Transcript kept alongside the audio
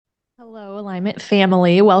Hello, Alignment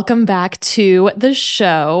family. Welcome back to the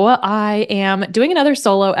show. I am doing another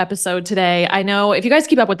solo episode today. I know if you guys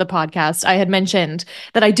keep up with the podcast, I had mentioned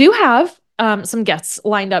that I do have some guests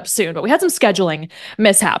lined up soon, but we had some scheduling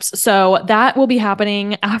mishaps. So that will be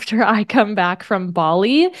happening after I come back from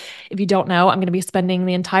Bali. If you don't know, I'm going to be spending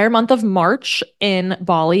the entire month of March in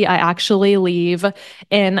Bali. I actually leave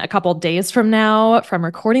in a couple days from now from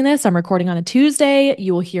recording this. I'm recording on a Tuesday.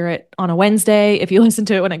 You will hear it on a Wednesday if you listen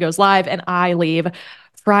to it when it goes live, and I leave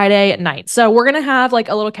Friday night. So we're going to have like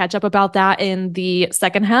a little catch up about that in the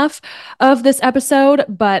second half of this episode.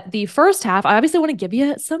 But the first half, I obviously want to give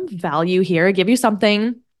you some value here, give you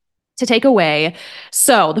something to take away.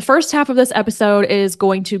 So the first half of this episode is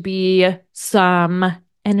going to be some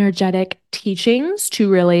energetic teachings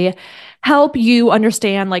to really help you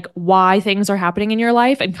understand like why things are happening in your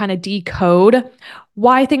life and kind of decode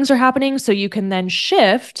why things are happening so you can then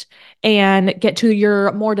shift and get to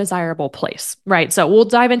your more desirable place, right? So we'll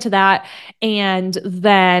dive into that and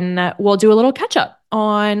then we'll do a little catch up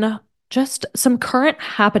on just some current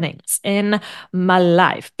happenings in my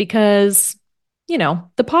life because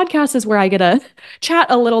the podcast is where I get to chat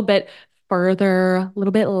a little bit further, a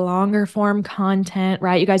little bit longer form content,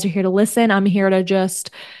 right? You guys are here to listen. I'm here to just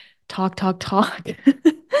talk, talk, talk.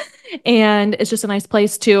 And it's just a nice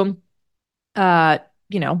place to,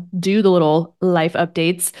 do the little life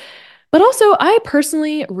updates. But also, I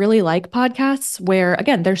personally really like podcasts where,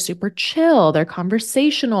 again, they're super chill, they're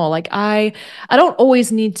conversational. Like I don't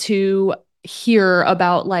always need to hear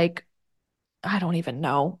about like I don't even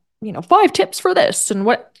know, 5 tips for this and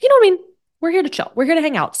what, you know what I mean? We're here to chill. We're here to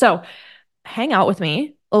hang out. So hang out with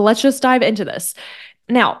me. Let's just dive into this.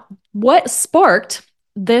 Now, what sparked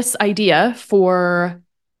this idea for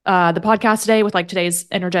the podcast today with like today's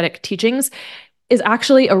energetic teachings is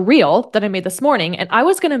actually a reel that I made this morning. And I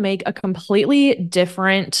was going to make a completely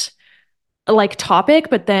different like topic,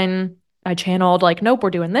 but then I channeled like, nope, we're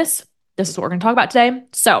doing this. This is what we're going to talk about today.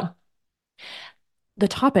 So the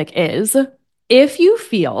topic is if you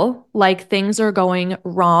feel like things are going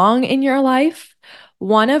wrong in your life,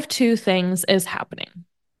 one of two things is happening.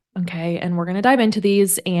 Okay. And we're going to dive into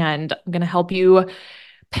these and I'm going to help you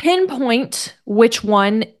pinpoint which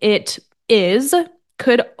one it is.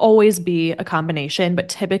 Could always be a combination, but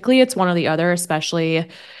typically it's one or the other, especially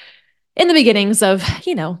in the beginnings of,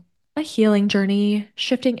 a healing journey,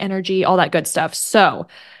 shifting energy, all that good stuff. So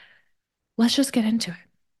let's just get into it.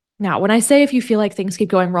 Now, when I say if you feel like things keep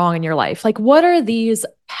going wrong in your life, like what are these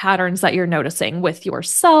patterns that you're noticing with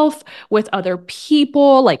yourself, with other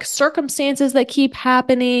people, like circumstances that keep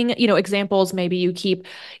happening? Examples, maybe you keep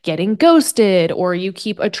getting ghosted or you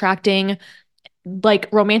keep attracting like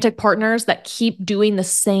romantic partners that keep doing the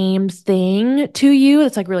same thing to you.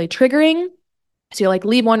 It's like really triggering. So you like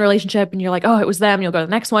leave one relationship and you're like, oh, it was them. You'll go to the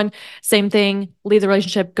next one. Same thing. Leave the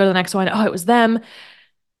relationship, go to the next one. Oh, it was them.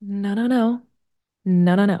 No, no, no.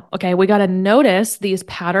 No, no, no. Okay, we got to notice these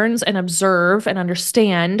patterns and observe and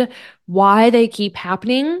understand why they keep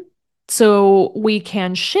happening so we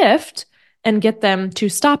can shift and get them to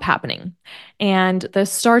stop happening. And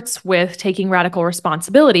this starts with taking radical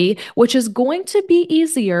responsibility, which is going to be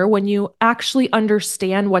easier when you actually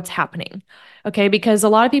understand what's happening. Okay, because a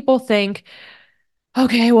lot of people think,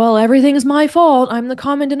 okay, well, everything's my fault. I'm the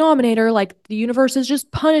common denominator. Like the universe is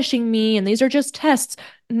just punishing me and these are just tests.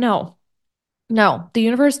 No, no, the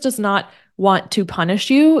universe does not want to punish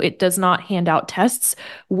you. It does not hand out tests.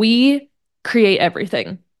 We create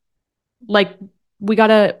everything. Like,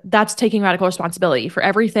 that's taking radical responsibility for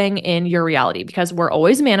everything in your reality because we're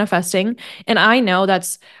always manifesting. And I know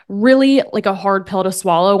that's really like a hard pill to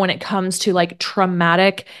swallow when it comes to like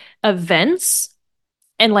traumatic events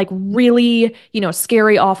and like really,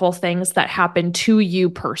 scary, awful things that happen to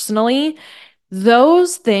you personally.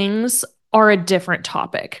 Those things are a different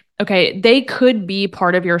topic. Okay. They could be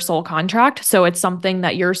part of your soul contract. So it's something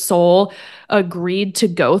that your soul agreed to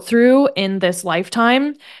go through in this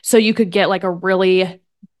lifetime. So you could get like a really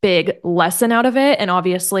big lesson out of it. And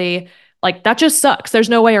obviously, like that just sucks. There's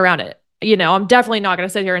no way around it. I'm definitely not going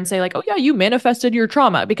to sit here and say, like, oh, yeah, you manifested your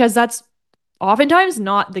trauma because that's oftentimes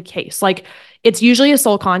not the case. Like it's usually a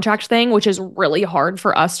soul contract thing, which is really hard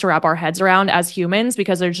for us to wrap our heads around as humans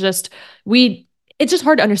because it's just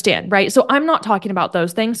hard to understand, right? So I'm not talking about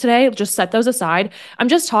those things today. Just set those aside. I'm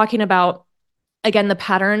just talking about, again, the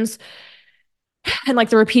patterns and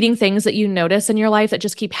like the repeating things that you notice in your life that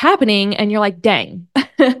just keep happening. And you're like, dang,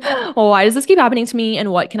 well, why does this keep happening to me?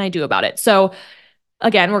 And what can I do about it? So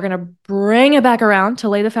again, we're going to bring it back around to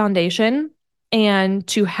lay the foundation and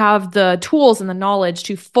to have the tools and the knowledge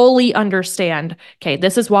to fully understand, okay,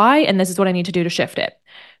 this is why, and this is what I need to do to shift it.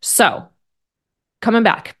 So coming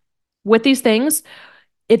back. With these things,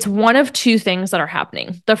 it's one of two things that are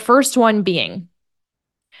happening. The first one being,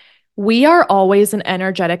 we are always an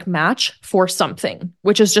energetic match for something,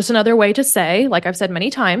 which is just another way to say, like I've said many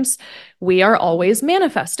times, we are always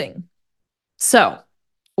manifesting. So,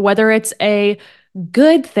 whether it's a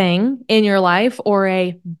good thing in your life or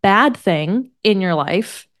a bad thing in your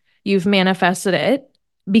life, you've manifested it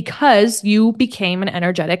because you became an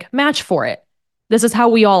energetic match for it. This is how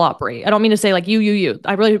we all operate. I don't mean to say like you.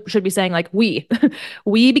 I really should be saying like we.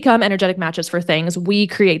 We become energetic matches for things. We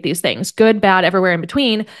create these things, good, bad, everywhere in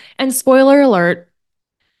between. And spoiler alert,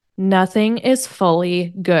 nothing is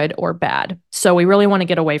fully good or bad. So we really want to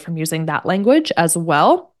get away from using that language as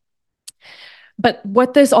well. But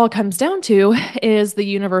what this all comes down to is the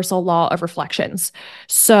universal law of reflections.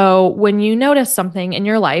 So when you notice something in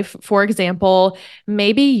your life, for example,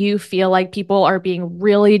 maybe you feel like people are being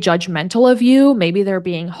really judgmental of you, maybe they're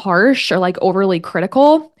being harsh or like overly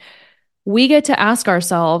critical, we get to ask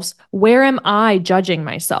ourselves, where am I judging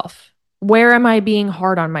myself? Where am I being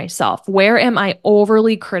hard on myself? Where am I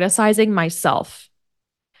overly criticizing myself?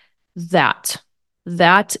 That.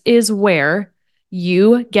 That is where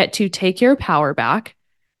you get to take your power back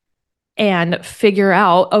and figure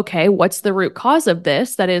out, okay, what's the root cause of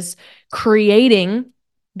this that is creating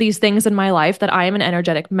these things in my life that I am an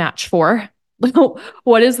energetic match for?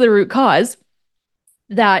 What is the root cause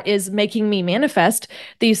that is making me manifest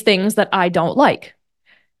these things that I don't like?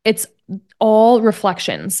 It's all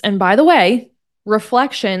reflections. And by the way,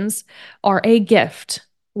 reflections are a gift.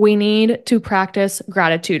 We need to practice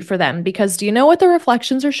gratitude for them because do you know what the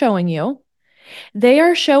reflections are showing you? They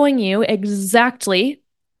are showing you exactly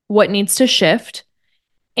what needs to shift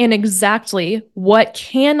and exactly what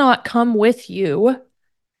cannot come with you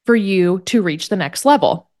for you to reach the next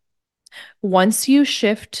level. Once you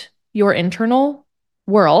shift your internal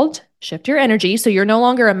world, shift your energy, so you're no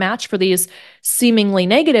longer a match for these seemingly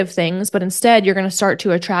negative things, but instead you're going to start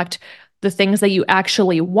to attract the things that you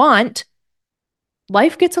actually want.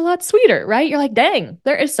 Life gets a lot sweeter, right? You're like, dang,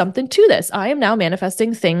 there is something to this. I am now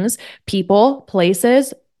manifesting things, people,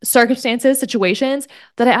 places, circumstances, situations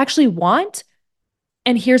that I actually want.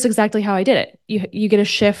 And here's exactly how I did it. You get to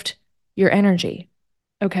shift your energy.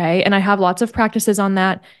 Okay. And I have lots of practices on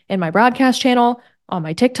that in my broadcast channel, on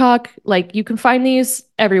my TikTok. Like you can find these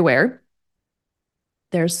everywhere.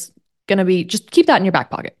 There's going to be, just keep that in your back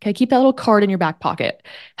pocket. Okay. Keep that little card in your back pocket,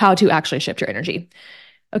 how to actually shift your energy.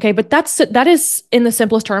 Okay. But that is in the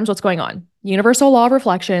simplest terms what's going on. Universal law of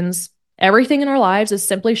reflections. Everything in our lives is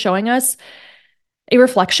simply showing us a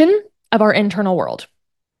reflection of our internal world.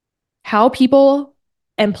 How people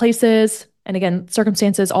and places, and again,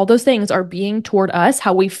 circumstances, all those things are being toward us,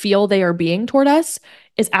 how we feel they are being toward us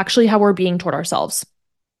is actually how we're being toward ourselves.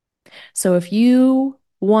 So if you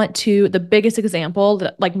want to, the biggest example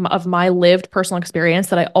that like of my lived personal experience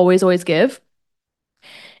that I always give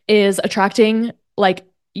is attracting like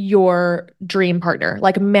your dream partner,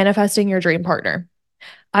 like manifesting your dream partner.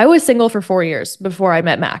 I was single for 4 years before I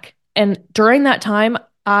met Mac. And during that time,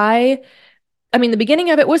 I mean, the beginning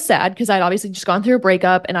of it was sad because I'd obviously just gone through a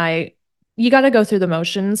breakup and you got to go through the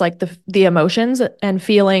motions, like the emotions and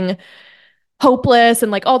feeling hopeless and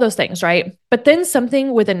like all those things, right? But then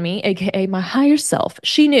something within me, AKA my higher self,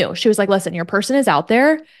 she knew. She was like, listen, your person is out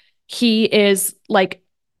there. He is like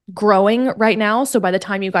growing right now. So by the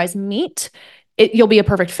time you guys meet, you'll be a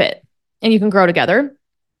perfect fit and you can grow together.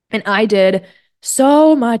 And I did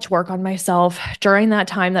so much work on myself during that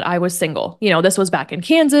time that I was single. You know, this was back in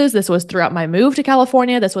Kansas. This was throughout my move to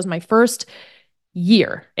California. This was my first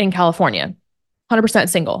year in California, 100%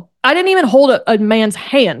 single. I didn't even hold a man's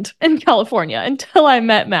hand in California until I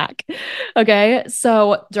met Mac. Okay.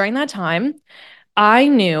 So during that time, I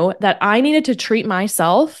knew that I needed to treat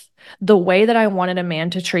myself the way that I wanted a man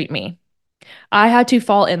to treat me. I had to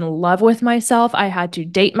fall in love with myself. I had to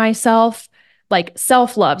date myself, like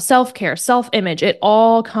self love, self care, self image. It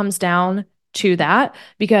all comes down to that.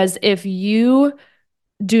 Because if you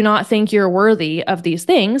do not think you're worthy of these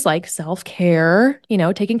things like self care, you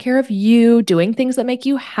know, taking care of you, doing things that make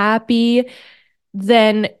you happy,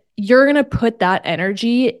 then you're going to put that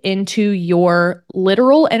energy into your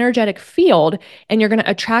literal energetic field and you're going to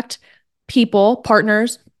attract people,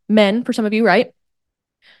 partners, men for some of you, right?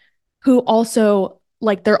 Who also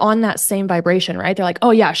like they're on that same vibration, right? They're like,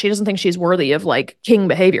 oh yeah, she doesn't think she's worthy of like king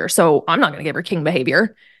behavior. So I'm not going to give her king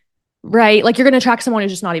behavior. Right? Like you're going to attract someone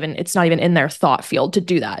who's just not even, it's not even in their thought field to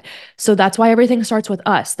do that. So that's why everything starts with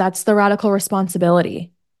us. That's the radical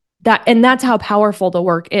responsibility. And that's how powerful the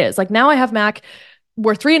work is. Like now I have Mac,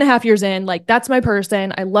 we're 3.5 years in, like that's my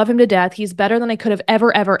person. I love him to death. He's better than I could have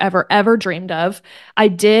ever dreamed of. I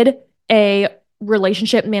did a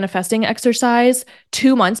relationship manifesting exercise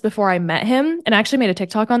 2 months before I met him. And I actually made a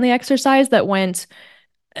TikTok on the exercise that went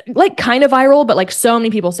like kind of viral, but like so many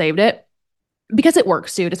people saved it because it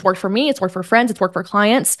works, dude. It's worked for me, it's worked for friends, it's worked for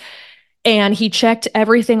clients. And he checked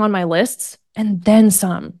everything on my lists and then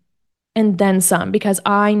some because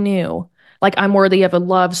I knew like I'm worthy of a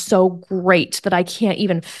love so great that I can't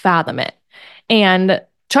even fathom it. And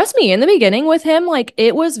trust me, in the beginning with him, like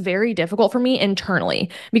it was very difficult for me internally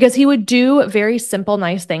because he would do very simple,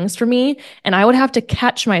 nice things for me. And I would have to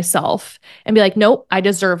catch myself and be like, nope, I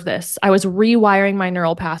deserve this. I was rewiring my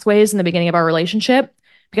neural pathways in the beginning of our relationship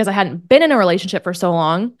because I hadn't been in a relationship for so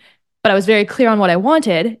long, but I was very clear on what I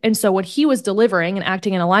wanted. And so what he was delivering and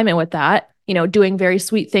acting in alignment with that, doing very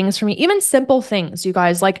sweet things for me, even simple things, you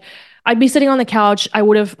guys, like I'd be sitting on the couch. I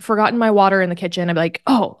would have forgotten my water in the kitchen. I'd be like,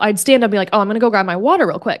 oh, I'd stand up and be like, oh, I'm going to go grab my water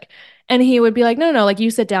real quick. And he would be like, no, no, no, like you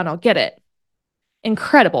sit down, I'll get it.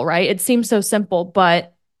 Incredible, right? It seems so simple,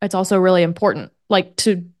 but it's also really important, like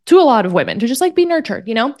to a lot of women to just like be nurtured.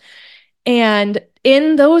 And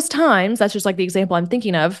in those times, that's just like the example I'm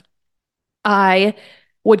thinking of. I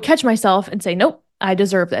would catch myself and say, nope, I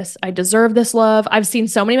deserve this. I deserve this love. I've seen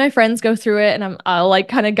so many of my friends go through it and I'll like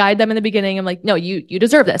kind of guide them in the beginning. I'm like, no, you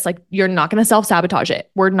deserve this. Like you're not going to self-sabotage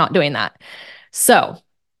it. We're not doing that. So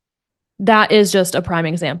that is just a prime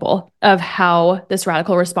example of how this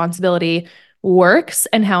radical responsibility works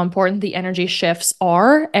and how important the energy shifts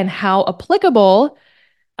are and how applicable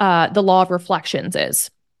the law of reflections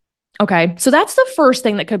is. Okay. So that's the first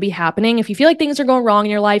thing that could be happening. If you feel like things are going wrong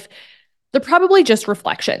in your life, they're probably just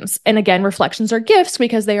reflections. And again, reflections are gifts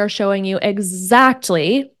because they are showing you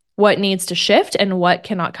exactly what needs to shift and what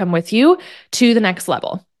cannot come with you to the next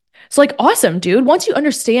level. So like, awesome, dude. Once you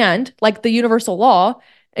understand like the universal law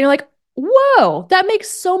and you're like, whoa, that makes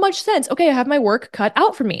so much sense. Okay, I have my work cut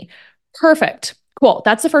out for me. Perfect. Cool.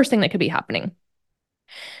 That's the first thing that could be happening.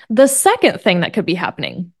 The second thing that could be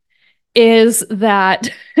happening is that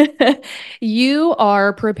you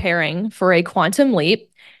are preparing for a quantum leap.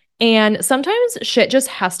 And sometimes shit just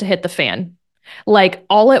has to hit the fan. Like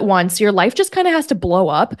all at once, your life just kind of has to blow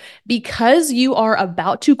up because you are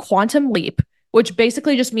about to quantum leap, which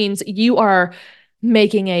basically just means you are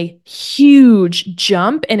making a huge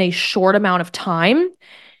jump in a short amount of time.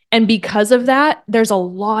 And because of that, there's a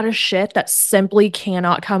lot of shit that simply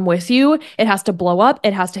cannot come with you. It has to blow up,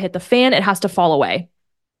 it has to hit the fan, it has to fall away.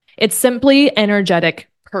 It's simply energetic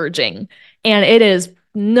purging. And it is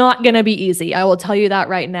not going to be easy. I will tell you that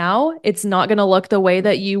right now. It's not going to look the way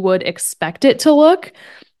that you would expect it to look.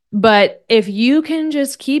 But if you can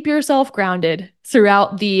just keep yourself grounded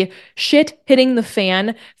throughout the shit hitting the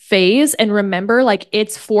fan phase and remember, like,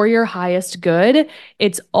 it's for your highest good,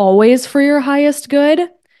 it's always for your highest good.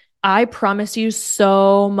 I promise you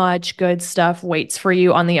so much good stuff waits for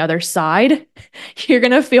you on the other side. You're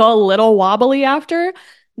going to feel a little wobbly after,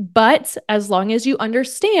 but as long as you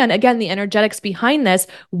understand, again, the energetics behind this,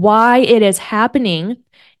 why it is happening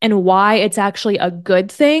and why it's actually a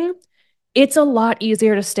good thing, it's a lot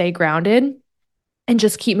easier to stay grounded and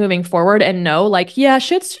just keep moving forward and know, like, yeah,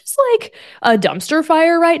 shit's just like a dumpster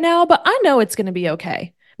fire right now, but I know it's going to be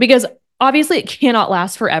okay because obviously it cannot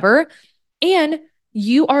last forever. And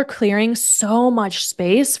you are clearing so much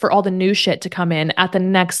space for all the new shit to come in at the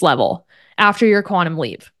next level after your quantum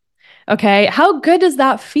leap. Okay. How good does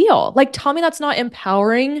that feel? Like, tell me that's not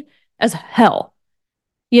empowering as hell,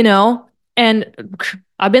 you know? And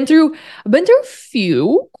I've been through a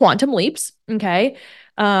few quantum leaps. Okay.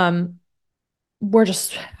 Um, we're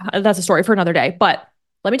just, that's a story for another day. But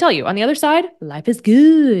let me tell you, on the other side, life is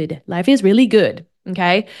good. Life is really good.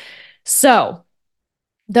 Okay. So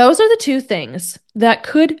those are the two things that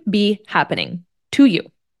could be happening to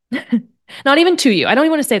you. Not even to you. I don't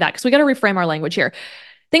even want to say that because we got to reframe our language here.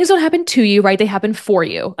 Things don't happen to you, right? They happen for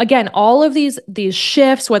you. Again, all of these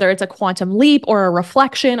shifts, whether it's a quantum leap or a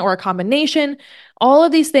reflection or a combination, all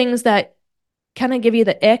of these things that kind of give you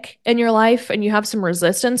the ick in your life and you have some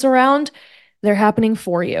resistance around, they're happening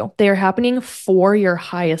for you. They are happening for your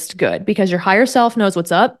highest good because your higher self knows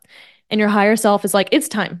what's up and your higher self is like, it's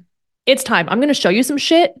time. It's time. I'm going to show you some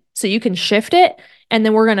shit so you can shift it and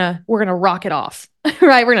then we're going to rock it off.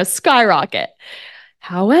 Right? We're going to skyrocket.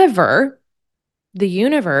 However, the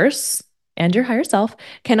universe and your higher self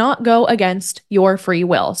cannot go against your free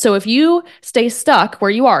will. So if you stay stuck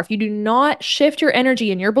where you are, if you do not shift your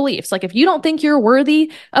energy and your beliefs, like if you don't think you're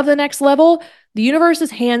worthy of the next level, the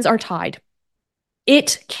universe's hands are tied.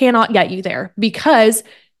 It cannot get you there because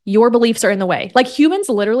your beliefs are in the way. Like humans,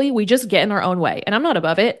 literally, we just get in our own way. And I'm not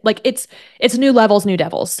above it. Like it's new levels, new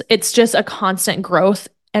devils. It's just a constant growth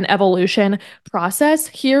and evolution process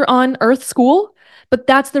here on Earth School. But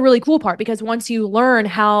that's the really cool part because once you learn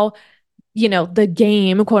how, the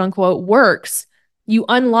game, quote unquote, works, you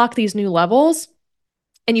unlock these new levels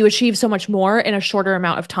and you achieve so much more in a shorter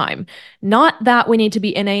amount of time. Not that we need to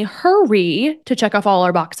be in a hurry to check off all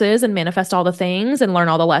our boxes and manifest all the things and learn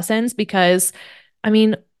all the lessons, because, I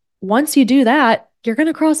mean, once you do that, you're going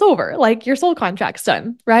to cross over, like your soul contract's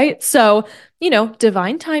done, right? So,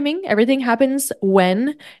 divine timing, everything happens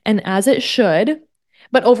when and as it should.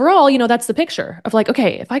 But overall, that's the picture of like,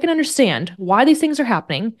 okay, if I can understand why these things are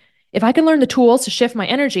happening, if I can learn the tools to shift my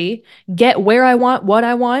energy, get where I want, what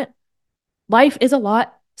I want, life is a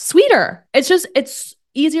lot sweeter. It's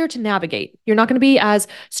easier to navigate. You're not going to be as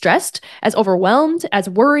stressed, as overwhelmed, as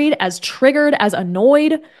worried, as triggered, as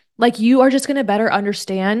annoyed. Like you are just going to better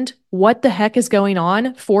understand what the heck is going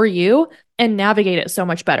on for you and navigate it so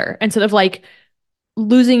much better instead of like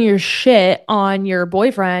losing your shit on your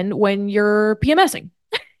boyfriend when you're PMSing.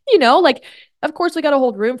 Like of course we got to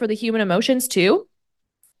hold room for the human emotions too,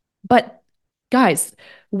 but guys,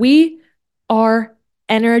 we are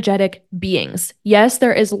energetic beings. Yes,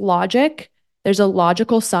 there is logic. There's a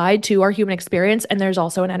logical side to our human experience, and there's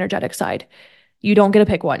also an energetic side. You don't get to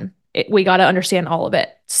pick one. We got to understand all of it.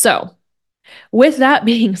 So, with that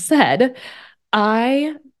being said,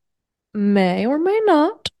 I may or may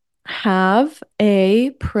not have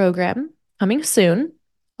a program coming soon,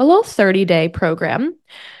 a little 30-day program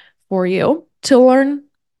for you to learn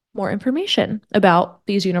more information about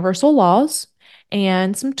these universal laws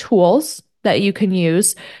and some tools that you can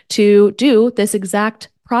use to do this exact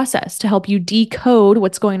process to help you decode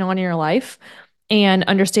what's going on in your life and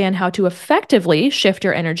understand how to effectively shift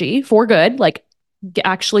your energy for good, like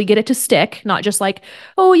actually get it to stick, not just like,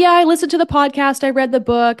 oh, yeah, I listened to the podcast, I read the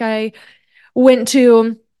book, I went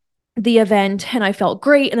to the event and I felt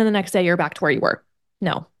great. And then the next day you're back to where you were.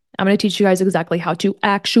 No, I'm going to teach you guys exactly how to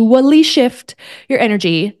actually shift your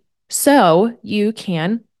energy so you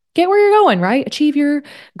can get where you're going, right? Achieve your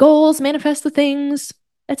goals, manifest the things,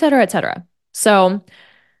 etc., etc. So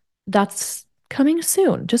that's coming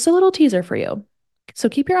soon. Just a little teaser for you. So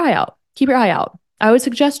keep your eye out. Keep your eye out. I would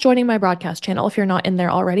suggest joining my broadcast channel if you're not in there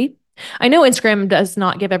already. I know Instagram does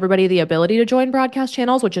not give everybody the ability to join broadcast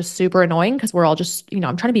channels, which is super annoying because we're all just,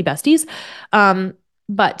 I'm trying to be besties.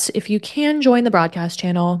 But if you can join the broadcast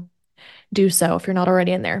channel, do so if you're not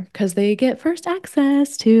already in there because they get first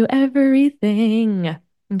access to everything.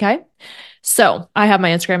 Okay. So I have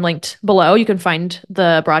my Instagram linked below. You can find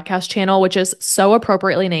the broadcast channel, which is so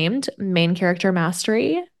appropriately named Main Character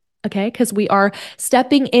Mastery. Okay. Because we are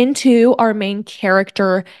stepping into our main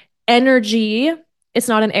character energy. It's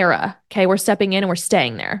not an era. Okay. We're stepping in and we're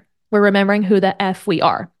staying there. We're remembering who the F we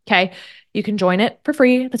are. Okay. You can join it for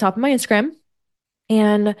free at the top of my Instagram.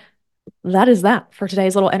 And that is that for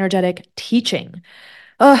today's little energetic teaching.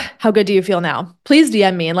 How good do you feel now? Please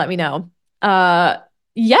DM me and let me know.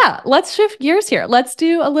 Yeah, let's shift gears here. Let's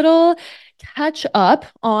do a little catch up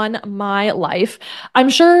on my life. I'm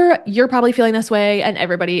sure you're probably feeling this way and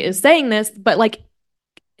everybody is saying this, but like,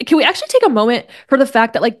 can we actually take a moment for the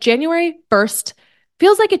fact that like January 1st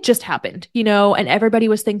feels like it just happened, and everybody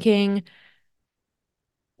was thinking,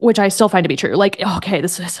 which I still find to be true. Like, okay,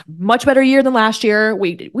 this is a much better year than last year.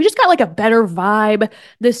 We just got like a better vibe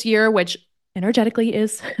this year, which energetically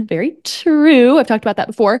is very true. I've talked about that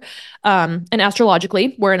before. And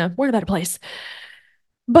astrologically, we're in a better place.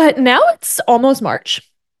 But now it's almost March.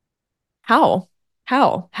 How?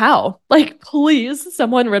 How? Like, please,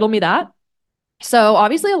 someone riddle me that. So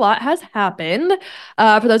obviously a lot has happened.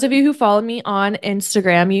 For those of you who follow me on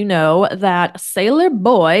Instagram, you know that Sailor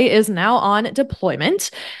Boy is now on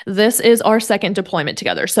deployment. This is our second deployment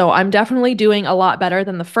together. So I'm definitely doing a lot better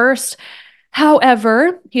than the first.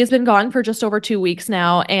 However, he has been gone for just over 2 weeks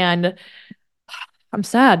now, and I'm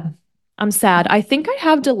sad. I'm sad. I think I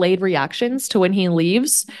have delayed reactions to when he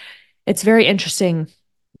leaves. It's very interesting.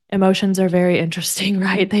 Emotions are very interesting,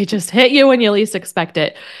 right? They just hit you when you least expect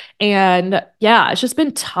it. And yeah, it's just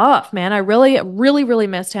been tough, man. I really, really, really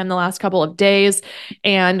missed him the last couple of days.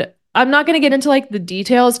 And I'm not going to get into like the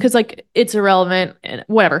details because like it's irrelevant and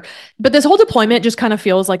whatever. But this whole deployment just kind of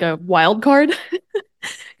feels like a wild card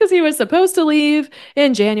because he was supposed to leave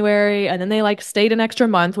in January and then they like stayed an extra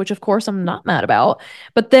month, which of course I'm not mad about.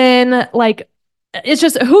 But then like it's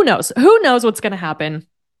just who knows? Who knows what's going to happen?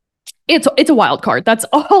 It's a wild card. That's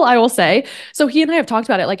all I will say. So he and I have talked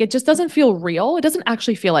about it. Like it just doesn't feel real. It doesn't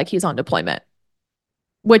actually feel like he's on deployment,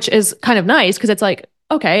 which is kind of nice because it's like,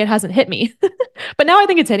 okay, it hasn't hit me. But now I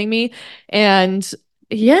think it's hitting me. And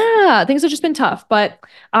yeah, things have just been tough. But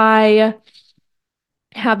I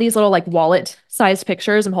have these little like wallet sized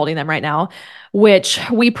pictures. I'm holding them right now, which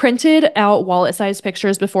we printed out wallet sized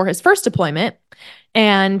pictures before his first deployment.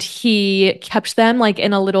 And he kept them like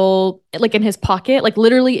in a little, like in his pocket, like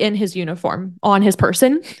literally in his uniform on his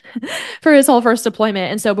person for his whole first deployment.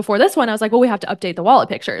 And so before this one, I was like, well, we have to update the wallet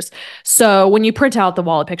pictures. So when you print out the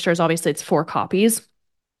wallet pictures, obviously it's 4 copies.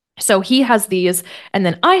 So he has these, and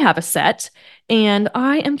then I have a set, and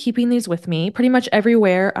I am keeping these with me pretty much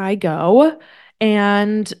everywhere I go.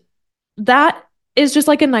 And that is just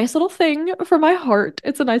like a nice little thing for my heart.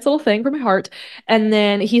 It's a nice little thing for my heart. And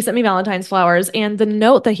then he sent me Valentine's flowers, and the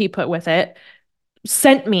note that he put with it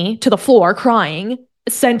sent me to the floor crying,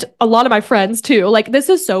 sent a lot of my friends too. Like this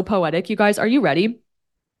is so poetic, you guys. Are you ready?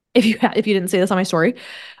 If you didn't see this on my story,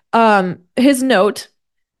 his note,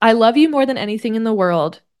 I love you more than anything in the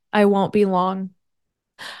world. I won't be long.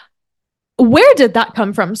 Where did that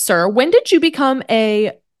come from, sir? When did you become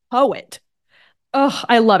a poet? Oh,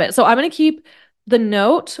 I love it. So I'm going to keep the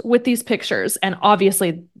note with these pictures, and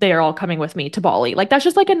obviously they are all coming with me to Bali. Like that's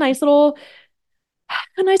just like a nice little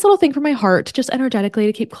thing for my heart, just energetically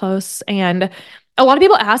to keep close. And a lot of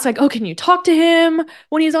people ask like, "Oh, can you talk to him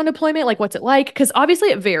when he's on deployment? Like what's it like?" Because obviously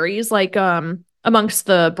it varies like amongst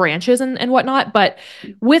the branches and whatnot, but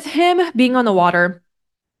with him being on the water,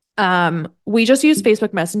 we just use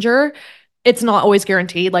Facebook Messenger. It's not always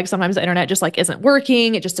guaranteed. Like sometimes the internet just like isn't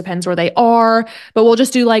working. It just depends where they are. But we'll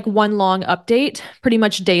just do like one long update pretty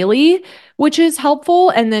much daily, which is helpful.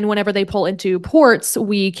 And then whenever they pull into ports,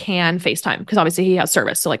 we can FaceTime because obviously he has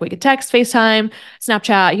service. So like we could text, FaceTime,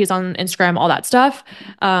 Snapchat, he's on Instagram, all that stuff.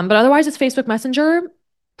 But otherwise it's Facebook Messenger,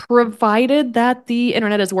 provided that the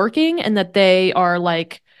internet is working and that they are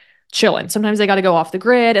like chilling. Sometimes they got to go off the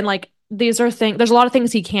grid and like these are things, there's a lot of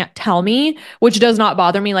things he can't tell me, which does not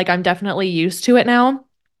bother me. Like I'm definitely used to it now.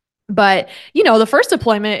 But, the first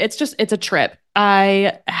deployment, it's a trip.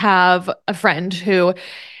 I have a friend who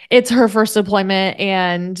it's her first deployment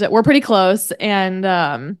and we're pretty close.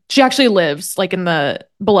 And she actually lives like in the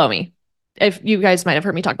below me. If you guys might have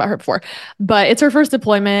heard me talk about her before, but it's her first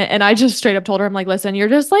deployment. And I just straight up told her, I'm like, listen, you're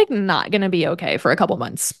just like not going to be okay for a couple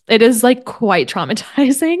months. It is like quite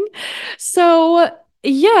traumatizing. So,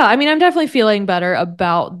 yeah, I mean, I'm definitely feeling better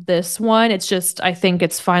about this one. It's just, I think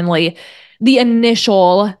it's finally the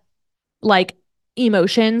initial like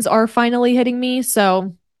emotions are finally hitting me.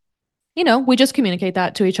 So, we just communicate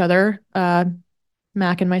that to each other,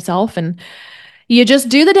 Mac and myself, and you just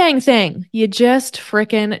do the dang thing. You just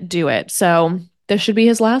fricking do it. So this should be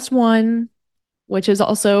his last one, which is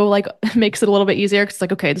also like makes it a little bit easier because it's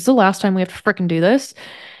like, okay, this is the last time we have to fricking do this.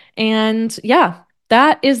 And yeah,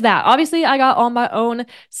 that is that. Obviously, I got all my own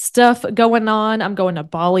stuff going on. I'm going to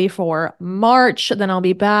Bali for March, then I'll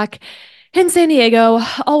be back in San Diego.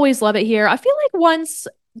 Always love it here. I feel like once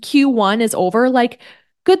Q1 is over, like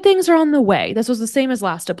good things are on the way. This was the same as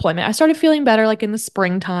last deployment. I started feeling better like in the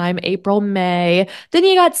springtime, April, May. Then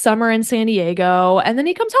you got summer in San Diego, and then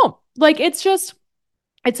he comes home. Like it's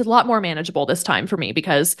a lot more manageable this time for me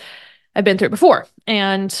because I've been through it before.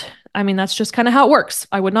 And I mean, that's just kind of how it works.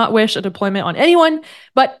 I would not wish a deployment on anyone,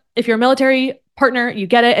 but if you're a military partner, you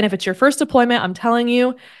get it. And if it's your first deployment, I'm telling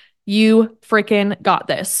you, you freaking got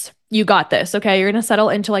this. You got this. Okay. You're going to settle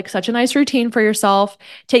into like such a nice routine for yourself.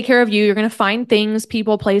 Take care of you. You're going to find things,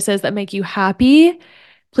 people, places that make you happy.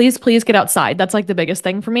 Please, please get outside. That's like the biggest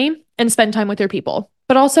thing for me and spend time with your people.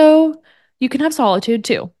 But also, you can have solitude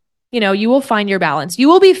too. You will find your balance. You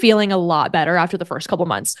will be feeling a lot better after the first couple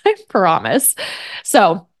months. I promise.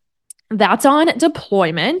 So, that's on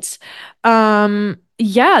deployment.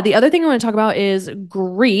 Yeah, the other thing I want to talk about is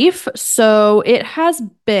grief. So it has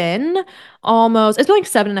been it's been like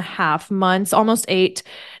 7.5 months, almost 8,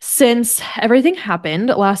 since everything happened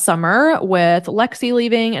last summer with Lexi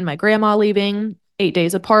leaving and my grandma leaving 8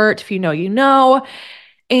 days apart. If you know, you know.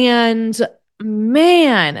 And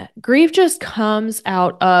man, grief just comes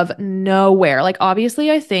out of nowhere. Like, obviously,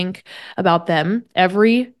 I think about them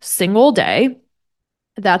every single day.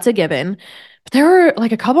 That's a given. But there were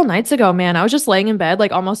like a couple nights ago, man, I was just laying in bed,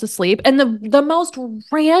 like almost asleep, and the most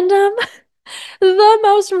random, the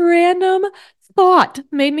most random thought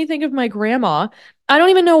made me think of my grandma. I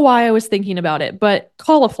don't even know why I was thinking about it, but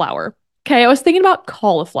cauliflower. Okay, I was thinking about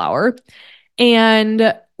cauliflower.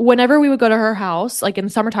 And whenever we would go to her house, like in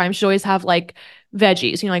summertime, she'd always have like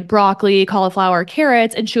veggies, like broccoli, cauliflower,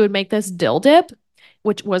 carrots, and she would make this dill dip,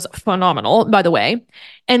 which was phenomenal, by the way.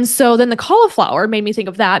 And so then the cauliflower made me think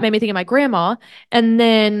of that, made me think of my grandma. And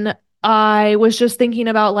then I was just thinking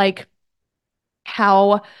about like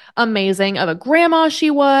how amazing of a grandma she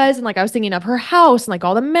was. And like I was thinking of her house and like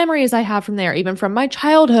all the memories I have from there, even from my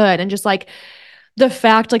childhood. And just like the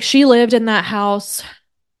fact like she lived in that house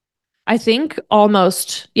I think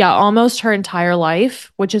almost, yeah, almost her entire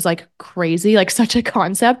life, which is like crazy, like such a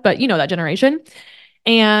concept, but you know that generation.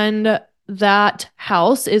 And that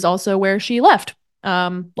house is also where she left,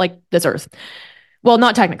 like this earth. Well,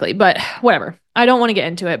 not technically, but whatever. I don't want to get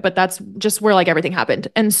into it, but that's just where like everything happened.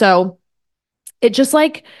 And so it just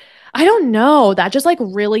like, I don't know, that just like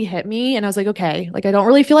really hit me. And I was like, okay, like I don't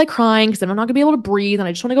really feel like crying because I'm not gonna be able to breathe and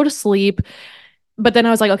I just want to go to sleep. But then I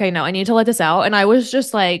was like, okay, no, I need to let this out. And I was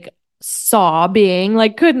just like sobbing,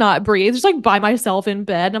 like could not breathe, just like by myself in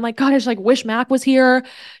bed. And I'm like, God, I just like wish Mac was here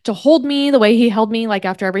to hold me the way he held me like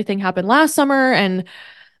after everything happened last summer. And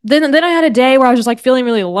then I had a day where I was just like feeling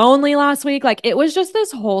really lonely last week. Like it was just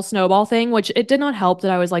this whole snowball thing, which it did not help that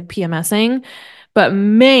I was like PMSing. But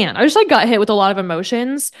man, I just like got hit with a lot of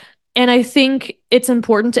emotions. And I think it's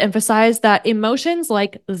important to emphasize that emotions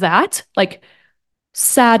like that, like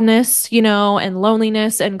sadness, and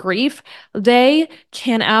loneliness and grief, they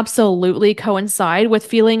can absolutely coincide with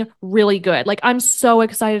feeling really good. Like, I'm so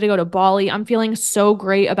excited to go to Bali. I'm feeling so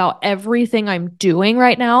great about everything I'm doing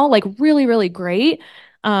right now, like, really, really great,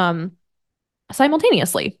 um,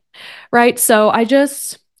 simultaneously, right? So, I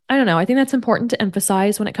don't know. I think that's important to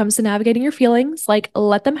emphasize when it comes to navigating your feelings. Like,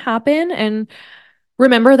 let them happen and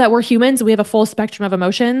remember that we're humans. We have a full spectrum of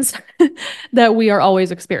emotions that we are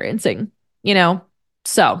always experiencing, you know?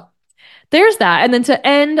 So, there's that. And then to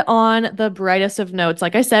end on the brightest of notes,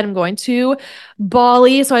 like I said, I'm going to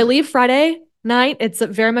Bali. So I leave Friday night. It's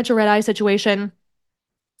very much a red eye situation.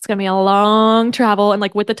 It's going to be a long travel. And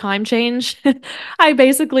like with the time change, I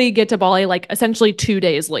basically get to Bali like essentially 2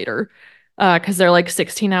 days later because they're like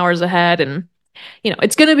 16 hours ahead. And,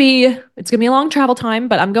 it's going to be a long travel time,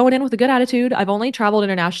 but I'm going in with a good attitude. I've only traveled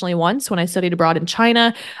internationally once when I studied abroad in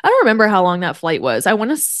China. I don't remember how long that flight was. I want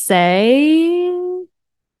to say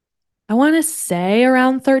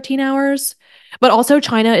around 13 hours. But also,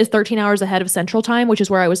 China is 13 hours ahead of Central Time, which is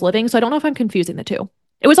where I was living. So I don't know if I'm confusing the two.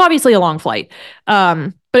 It was obviously a long flight.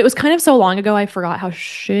 But it was kind of so long ago, I forgot how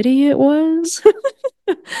shitty it was.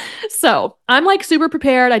 So I'm like super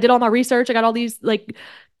prepared. I did all my research. I got all these like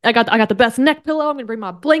I got the best neck pillow. I'm gonna bring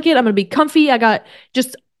my blanket. I'm gonna be comfy.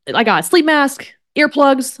 Just I got a sleep mask,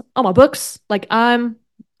 earplugs, all my books. Like I'm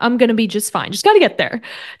gonna be just fine. Just gotta get there.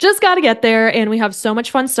 Just gotta get there. And we have so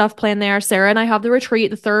much fun stuff planned there. Sarah and I have the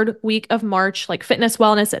retreat the third week of March, like fitness,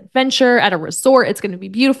 wellness, adventure at a resort. It's gonna be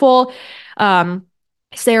beautiful. Um,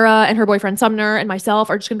 Sarah and her boyfriend Sumner and myself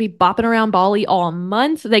are just going to be bopping around Bali all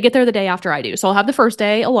month. They get there the day after I do. So I'll have the first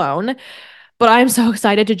day alone, but I'm so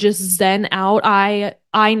excited to just zen out.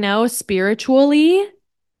 I know spiritually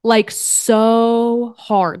like so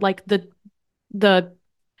hard. Like the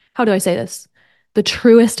how do I say this? The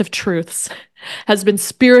truest of truths has been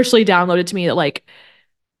spiritually downloaded to me that like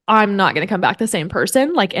I'm not going to come back the same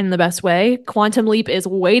person, like in the best way. Quantum leap is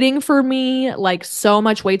waiting for me. Like so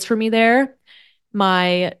much waits for me there.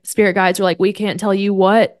 My spirit guides were like, we can't tell you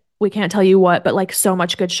what, but like so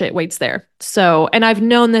much good shit waits there. So, and I've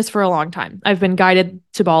known this for a long time. I've been guided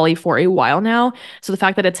to Bali for a while now. So the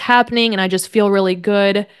fact that it's happening and I just feel really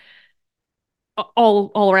good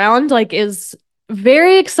all around, like, is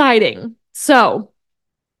very exciting. So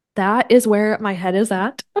that is where my head is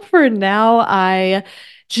at for now. I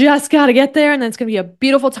just got to get there and then it's going to be a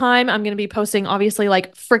beautiful time. I'm going to be posting obviously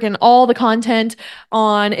like freaking all the content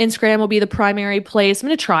on Instagram will be the primary place. I'm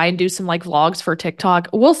going to try and do some like vlogs for TikTok.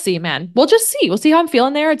 We'll see, man. We'll just see. We'll see how I'm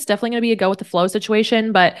feeling there. It's definitely going to be a go with the flow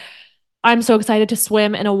situation, but I'm so excited to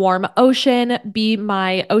swim in a warm ocean, be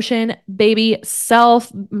my ocean baby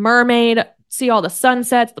self, mermaid, see all the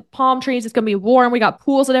sunsets, the palm trees. It's going to be warm. We got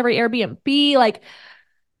pools at every Airbnb. Like,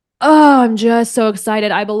 oh, I'm just so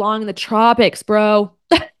excited. I belong in the tropics, bro.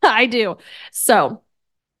 I do. So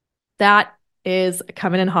that is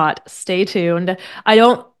coming in hot. Stay tuned. I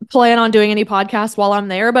don't plan on doing any podcasts while I'm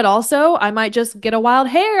there, but also I might just get a wild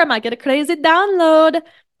hair. I might get a crazy download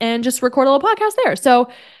and just record a little podcast there.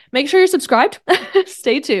 So make sure you're subscribed.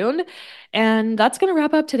 Stay tuned. And that's going to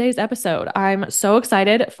wrap up today's episode. I'm so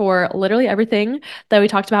excited for literally everything that we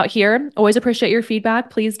talked about here. Always appreciate your feedback.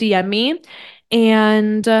 Please DM me.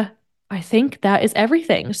 And I think that is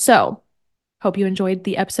everything. So, hope you enjoyed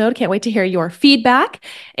the episode. Can't wait to hear your feedback.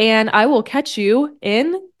 And I will catch you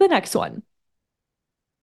in the next one.